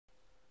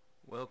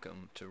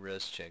Welcome to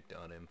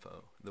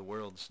Rescheck.info, the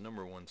world's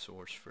 #1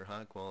 source for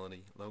high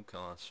quality, low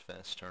cost,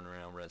 fast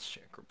turnaround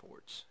Rescheck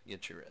reports.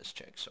 Get your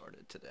Rescheck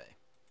started today.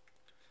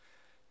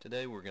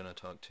 Today we're going to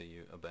talk to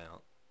you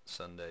about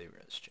Sunday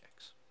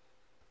Reschecks.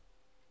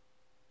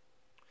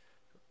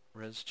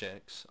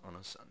 Reschecks on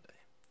a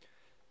Sunday.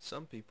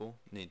 Some people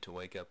need to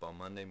wake up on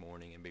Monday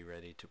morning and be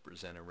ready to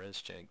present a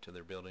Rescheck to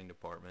their building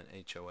department,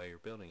 HOA, or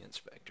building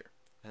inspector.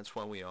 That's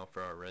why we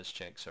offer our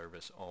Rescheck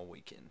service all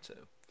weekend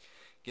too.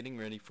 Getting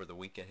ready for the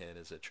week ahead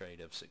is a trade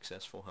of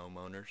successful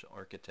homeowners,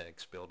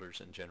 architects,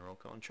 builders, and general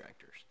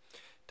contractors.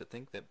 To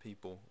think that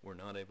people were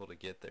not able to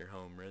get their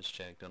home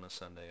Reschecked on a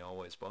Sunday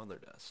always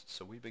bothered us,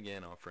 so we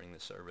began offering the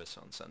service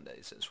on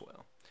Sundays as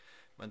well.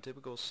 My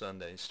typical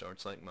Sunday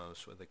starts like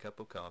most with a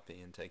cup of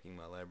coffee and taking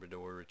my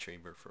Labrador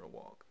Retriever for a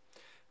walk.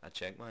 I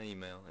checked my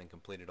email and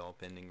completed all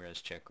pending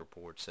Rescheck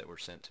reports that were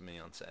sent to me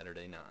on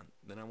Saturday night.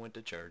 Then I went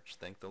to church,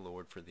 thanked the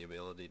Lord for the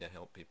ability to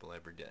help people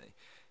every day,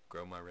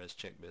 grow my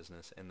Rescheck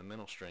business, and the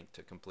mental strength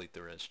to complete the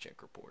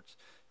Rescheck reports.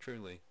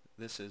 Truly,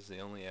 this is the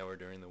only hour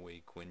during the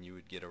week when you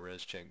would get a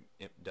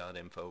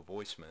Rescheck.info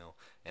voicemail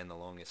and the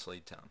longest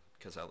lead time,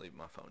 because I leave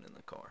my phone in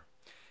the car.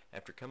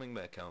 After coming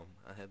back home,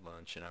 I had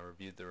lunch and I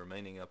reviewed the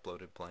remaining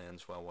uploaded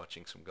plans while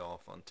watching some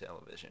golf on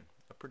television.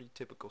 A pretty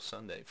typical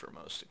Sunday for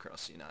most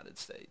across the United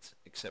States,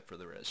 except for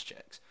the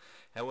Reschecks.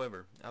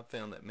 However, I've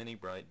found that many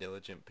bright,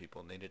 diligent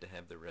people needed to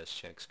have their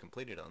Reschecks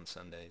completed on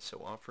Sunday,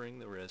 so offering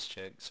the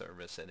Rescheck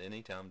service at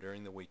any time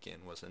during the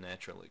weekend was a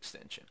natural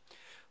extension.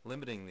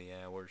 Limiting the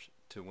hours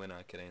to when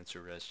I could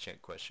answer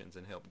Rescheck questions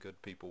and help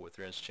good people with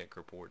Rescheck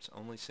reports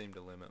only seemed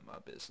to limit my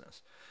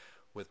business.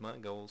 With my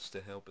goals to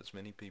help as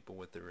many people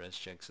with their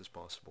Reschecks as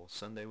possible,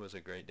 Sunday was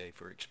a great day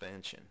for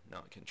expansion,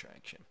 not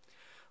contraction.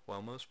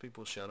 While most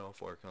people shut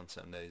off work on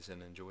Sundays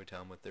and enjoy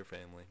time with their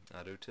family,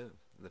 I do too.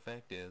 The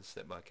fact is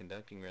that by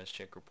conducting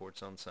Rescheck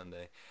reports on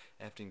Sunday,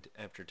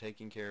 after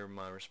taking care of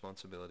my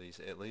responsibilities,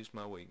 it leaves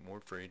my week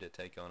more free to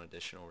take on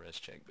additional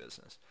Rescheck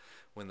business.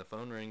 When the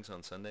phone rings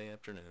on Sunday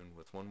afternoon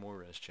with one more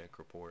Rescheck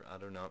report, I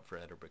do not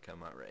fret or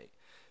become irate.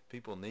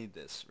 People need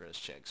this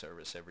Rescheck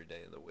service every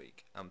day of the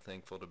week. I'm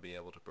thankful to be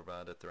able to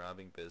provide a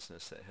thriving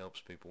business that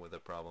helps people with a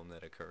problem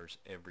that occurs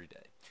every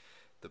day.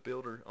 The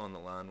builder on the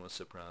line was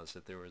surprised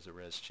that there was a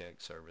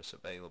Rescheck service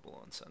available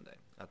on Sunday.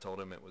 I told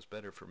him it was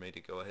better for me to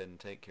go ahead and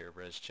take care of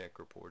Rescheck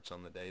reports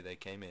on the day they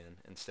came in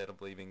instead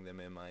of leaving them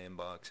in my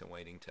inbox and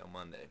waiting till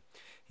Monday.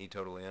 He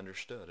totally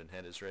understood and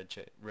had his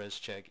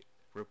Rescheck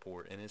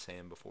report in his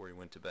hand before he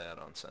went to bed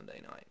on Sunday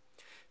night.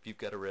 If you've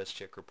got a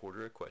Rescheck report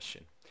or a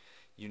question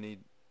you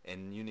need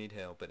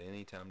help at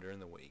any time during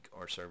the week,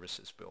 our service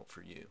is built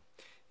for you.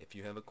 If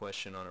you have a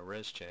question on a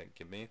Rescheck,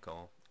 give me a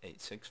call,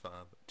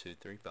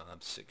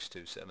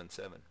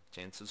 865-235-6277.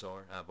 Chances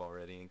are I've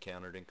already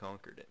encountered and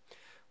conquered it.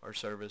 Our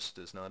service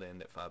does not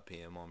end at 5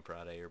 p.m. on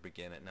Friday or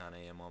begin at 9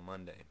 a.m. on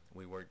Monday.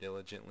 We work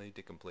diligently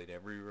to complete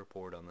every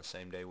report on the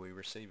same day we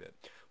receive it.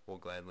 We'll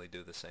gladly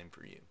do the same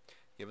for you.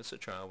 Give us a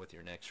try with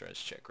your next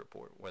Rescheck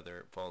report, whether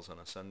it falls on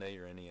a Sunday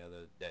or any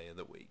other day of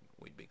the week.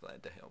 We'd be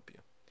glad to help you.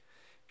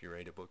 If you're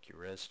ready to book your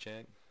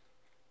Rescheck,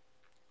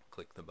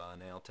 click the Buy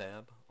Now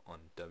tab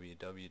on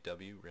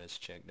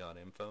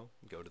www.rescheck.info.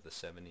 Go to the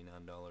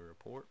 $79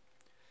 report.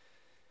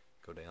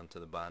 Go down to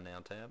the Buy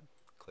Now tab.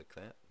 Click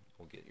that.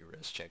 We'll get your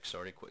Rescheck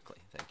started quickly.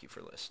 Thank you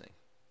for listening.